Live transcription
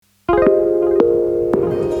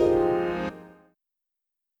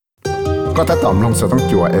ก็ถ้าตอมลงจะต้อง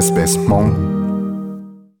จั่ว SBS มง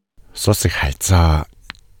สุดสิหาย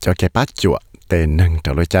จะเก็บป้าจั่วเตนึงตั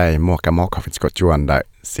วรู้ใจมัวกะมอคอฟิสกจวนได้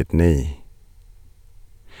ซิดนีย์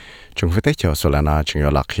chúng phải thấy chiều số là nó chúng yo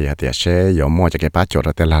lạc khi thì sẽ yo mua cho cái bát chỗ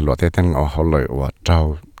đó tên là luật thế thằng ở họ lợi ở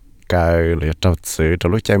trâu cái lợi trâu xứ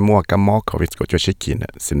trâu lúc chạy mua cái mỏ covid của cho sĩ kín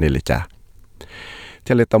xin đi lấy cha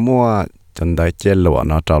thế là tao mua chân đấy chơi lụa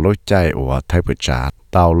nó trâu lúc chạy ở thay bữa trả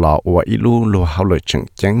tao lọ ở ít lúa họ lợi chừng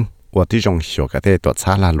chừng ởที่trong hiệu cái thế tuột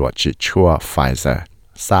xa là lụa chỉ chua Pfizer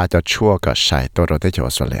xa cho chua cái sải tôi rồi thấy chiều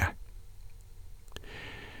số là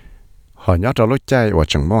họ nhớ trâu lúc chạy ở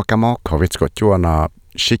chừng mua cái mỏ covid của chua nó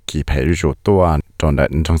sĩ kỳ phải rủ tua trong đại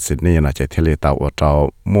trong Sydney là chạy theo lệ tàu ở trong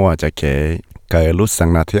mua cho cái lúc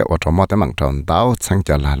sáng là theo ở trong mua tới mảng trong tàu sang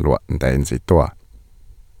cho là luận đại gì tua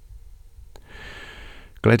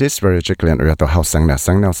Gladys very chicken ở tàu hậu sáng nào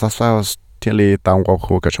sao theo lệ tàu qua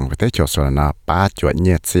khu cái trong cái chỗ số là ba chuột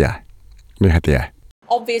nhiệt xia như thế đấy.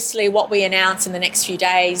 Obviously, what we announce in the next few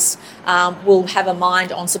days will have a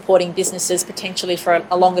mind on supporting businesses potentially for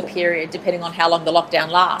a longer period, depending on how long the lockdown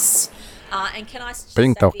lasts.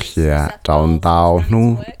 Bên tàu kia trong tàu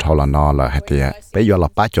nu thầu là nó là hết tiệt bây giờ là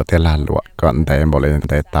ba chỗ thế là lụa còn để một lên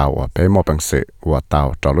để tàu bé mua bằng sự của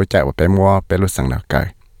tàu cho lối chạy của bé mua bé lúc sáng nào cái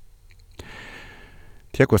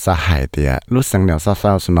thiết của xã hải tiệt lúc sáng nào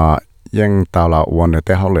sao nó nhưng tàu là uốn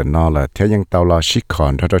để họ lên nó là thế nhưng tàu là xí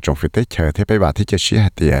còn cho trong phía tây chờ thế bây giờ thì chỉ xí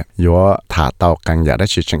hết tiệt yo thả tàu càng giờ đã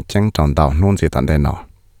chỉ chân trong tàu luôn gì tận đây nó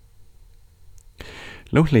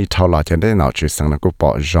lúc này thầu là trên đây nào chỉ sang là cũng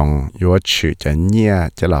bỏ rong yếu chữ cho nhia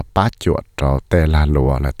cho là bát chuột cho tê là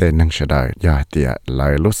lùa là tê nâng sẽ đời giờ thì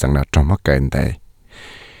lại lúc sang là trong mắt kênh đây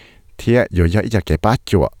thì yếu giờ ít cái bát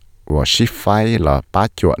chuột và ship file là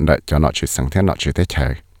bát chuột đợi cho nó chỉ sang thế nó chỉ thế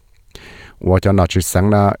chơi và cho nó chỉ sang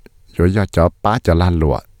là yếu giờ cho bát cho là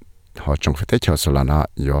lùa họ trong phải thế chơi số là nó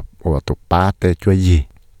yếu và tụ bát tê chơi gì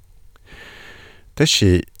thế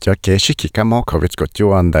thì cho cái sự kiện cái mỏ covid của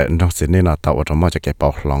chú anh đấy trong sự này là tạo ra một cái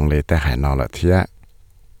bảo lòng lấy tại hải nào là thế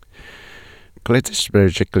Gladys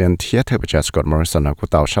Berejiklian thế thì bây giờ Scott Morrison cũng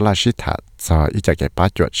tạo ra là sự thật cho ít cái ba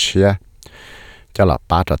chuột chia cho là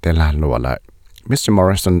ba cho tên là lúa lại Mr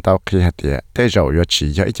Morrison tạo khi hết thế rồi yo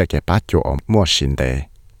chỉ cho ít cái ba chuột mua xin đấy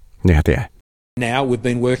như thế Now we've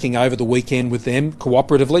been working over the weekend with them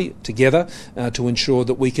cooperatively together to ensure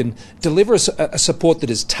that we can deliver a support that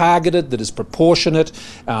is targeted, that is proportionate,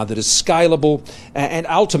 that is scalable, and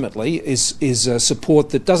ultimately is a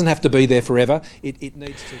support that doesn't have to be there forever. It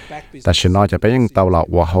needs to back business. 但是呢，就俾人到了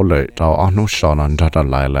我好累，就安努上呢，就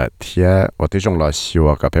来了。贴我啲種來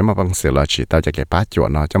笑個，俾我幫時來chỉ到這個八腳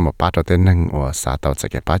呢，就冇八到啲能我殺到這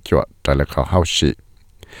個八腳，就嚟考好事。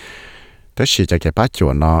แต่สิจะเก็บป้าจว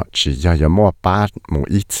นเนาะสิจะมั่วป้าหมู่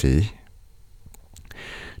อีสี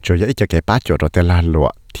จะอีจะเก็บป้าจวนตัวเตลาหลว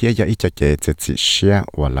เที่ยอีจะเก็บเจ็ดสิเชีย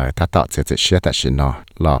ว่าเลยถ้าต่อเจ็ดสิเชียแต่สิเนาะ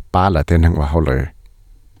หล่อป้าเลยเต้นหังว่าเขาเลย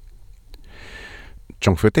จ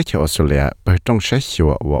งฟื้นเตชออสเตรเลียไปจงใช้ชั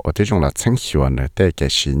วว่าที่จงละชั้งชัวเนี่ยเตะเก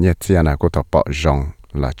สิเนี่ยเจียนะกูต้องปอจง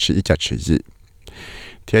ละชีจะชียี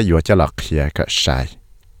เที่ยอยู่จะหลักเขียก็ใช่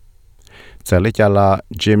จะเรียกว่า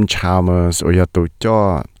จิมชาร์มส์อุยตุจ่อ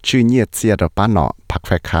ชื่อเนี่ยเสียดป้าหนอพรรค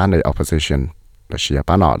ฝ่ายค้านใน opposition แต่เสีย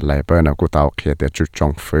ป้าหนอเลเบอร์นะกูเตาเขียแต่จุดจ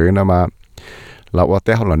งฟื้นนะมาเราว่าแ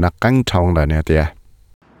ต่เขาหล่นนักกั้งทองเลยเนี่ยเดีย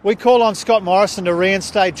We call on Scott Morrison to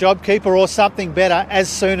reinstate JobKeeper or something better as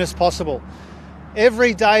soon as possible.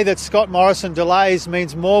 Every day that Scott Morrison delays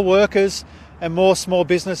means more workers and more small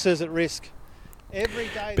businesses at risk.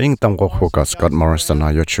 Bên trong cuộc họp của Scott Morrison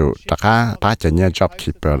nói chú, tất cả ba chỉ nhận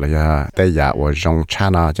JobKeeper là tại nhà ở trong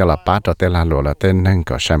China cho là ba cho tên là lúa là tên nên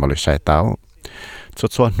có sai một lịch sai tao.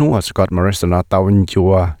 Số nữa Scott Morrison nói tao vẫn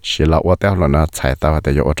chưa, chỉ là ở tao là nó sai tao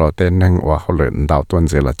tại ở trong tên nên ở họ luyện đào tuần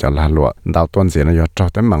gì là cho là lúa, đào tuần gì là cho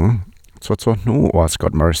tên mắng. Số nữa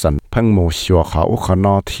Scott Morrison, phăng mù xua họ khó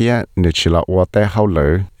nói thiệt, nếu chỉ là ở tao họ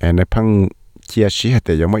luyện, anh phăng chia sẻ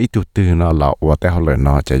thì giống như ít từ nó là ở tại họ lợi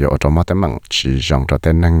nó chỉ ở trong mắt tấm bằng chỉ dòng cho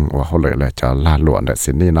tên năng ở họ lợi là cho là luận để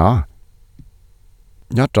xin đi nó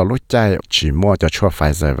nhớ cho lúc chạy chỉ mua cho chua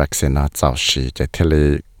Pfizer vaccine nó giáo sĩ chỉ theo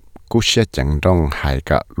lý cú sẽ chẳng đông hay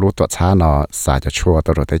cả lúc tuổi xa nó xài cho chua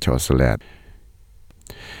tôi rồi thấy chỗ số lệ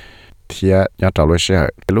thì nhớ cho lúc sẽ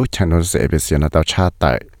lúc chẳng nó dễ bị xuyên nó tao cha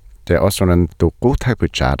tại để ở số nên tụ cú thay bự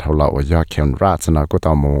trả thầu lậu ở do kèm ra cho nó cũng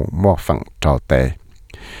tao mua phẳng trâu tệ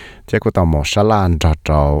thế cũng tao một số lần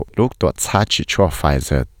cho lúc tuổi xa chỉ cho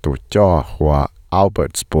Pfizer tụ cho hoa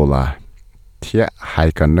Albert Bourla thế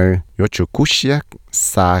hai cái nơi có chủ cú xia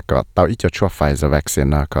xa có tao ít cho Pfizer vaccine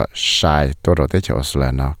nó có sai tôi rồi thấy cho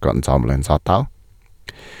Australia nó còn dòng lên do tao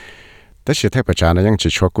แต่สิเทพจานะยังจะ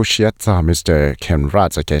ชัวกุเชียจะมิสเตอร์เคนรา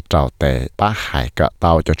จะเกเจ้าแต่ป้าหายก็เต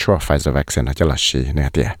าจะชัวไฟเซอร์วัคซีนจะละชีเนี่ย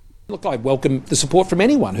เดีย Look, I welcome the support from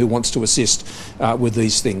anyone who wants to assist with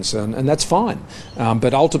these things, and that's fine.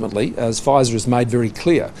 But ultimately, as Pfizer has made very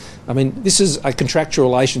clear, I mean, this is a contractual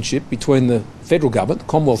relationship between the federal government, the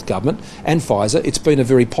Commonwealth government, and Pfizer. It's been a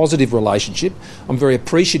very positive relationship. I'm very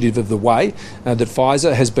appreciative of the way that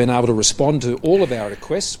Pfizer has been able to respond to all of our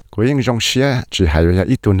requests. กูยังจงเชีย只还有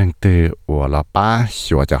一ตัวหนึ่งตัว我老爸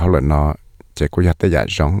说จะ好了呢这กู要得也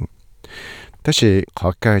中但是เขา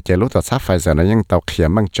เกิดจะรู้ตัวซาไฟเซอร์นั้นยังเตาเขีย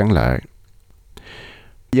มั่งจังเลย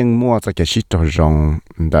ยังมั่วจะเกิดชิตัวจง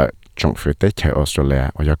เดจงฟื้นได้เที่ยวออสเตรเลีย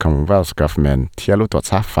ว่าจะ Commonwealth government เที่ยวรู้ตัว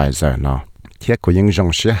ซาไฟเซอร์เนาะเที่ยวกูยังจง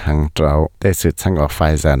เชียหังเจ้าได้สืบทางออกไฟ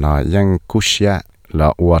เซอร์เนาะยังกูเชียแล้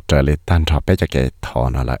ววัวเจอเลยตันทอไปจะเกิดทอ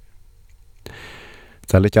นั่นแหละ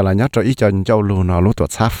จะเลยจะละยัดตัวอีจนเจ้าลูเนาะรู้ตัว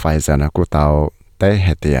ซาไฟเซอร์นะกูเตาได้เห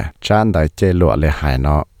ตุเดียจานได้เจลวเลยหายเน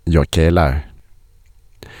าะโยเกเลย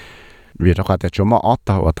vì đó là chúng mà ở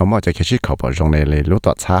tàu ở tàu mà chỉ khi khẩu bảo trong này lấy lúc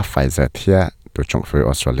đó trả phải giờ thiệt từ trong phía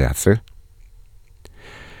Australia xứ.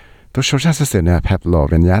 Tôi số ra sẽ là Pablo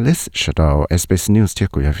Vinales, sẽ đầu SBS News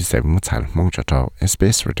thiệt của phía sẽ muốn trả mong cho đầu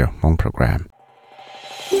SBS Radio mong program.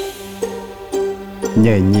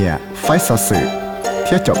 Nhẹ nhẹ, phải sao sự,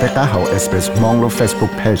 thiệt cho bé cá hậu SBS mong lo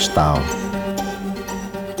Facebook page tàu.